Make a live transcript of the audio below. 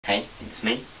Hey, it's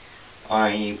me.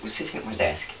 I was sitting at my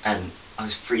desk and I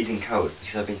was freezing cold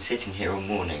because I've been sitting here all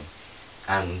morning,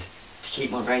 and to keep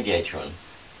my radiator on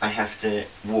I have to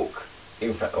walk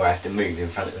in front, or I have to move in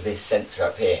front of this sensor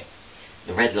up here.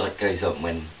 The red light goes on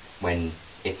when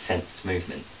it's sensed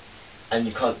movement, and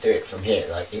you can't do it from here,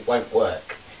 like it won't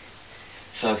work.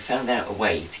 So I've found out a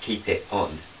way to keep it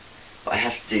on, but I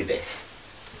have to do this.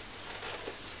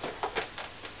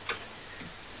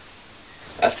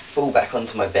 I have to fall back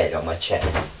onto my bed on my chair.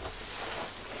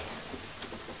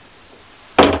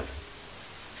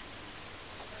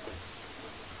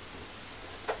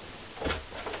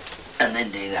 And then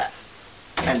do that.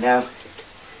 And now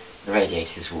the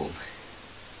radiator's warm.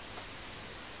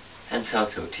 And so I'll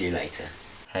talk to you later.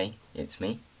 Hey, it's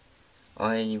me.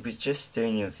 I was just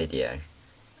doing a video,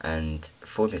 and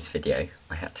for this video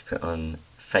I had to put on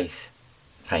face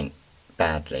paint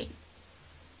badly.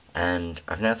 And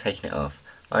I've now taken it off.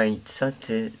 I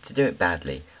decided to do it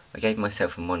badly. I gave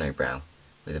myself a monobrow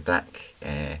with a black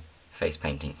face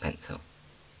painting pencil.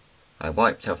 I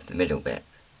wiped off the middle bit,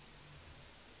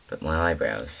 but my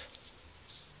eyebrows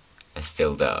are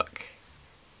still dark.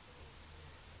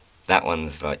 That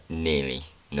one's like nearly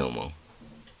normal.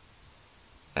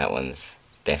 That one's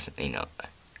definitely not.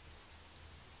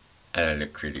 And I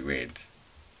look really weird.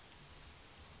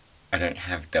 I don't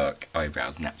have dark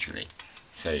eyebrows naturally,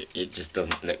 so it just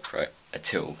doesn't look right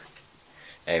at all.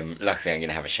 Luckily I'm going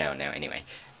to have a shower now anyway,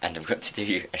 and I've got to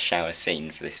do a shower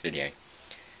scene for this video.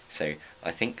 So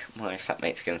I think my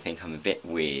flatmate's going to think I'm a bit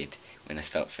weird when I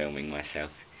start filming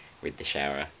myself with the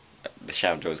shower. The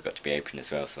shower door's got to be open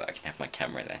as well so that I can have my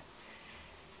camera there.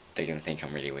 They're going to think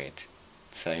I'm really weird.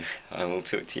 So I will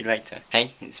talk to you later.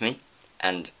 Hey, it's me,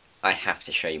 and I have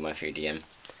to show you my food again.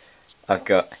 I've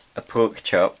got a pork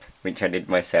chop, which I did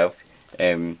myself,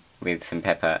 with some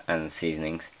pepper and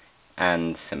seasonings,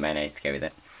 and some mayonnaise to go with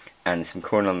it, and some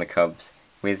corn on the cobs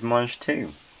with mange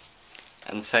too.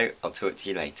 And so I'll talk to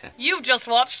you later. You've just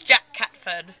watched Jack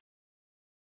Catford.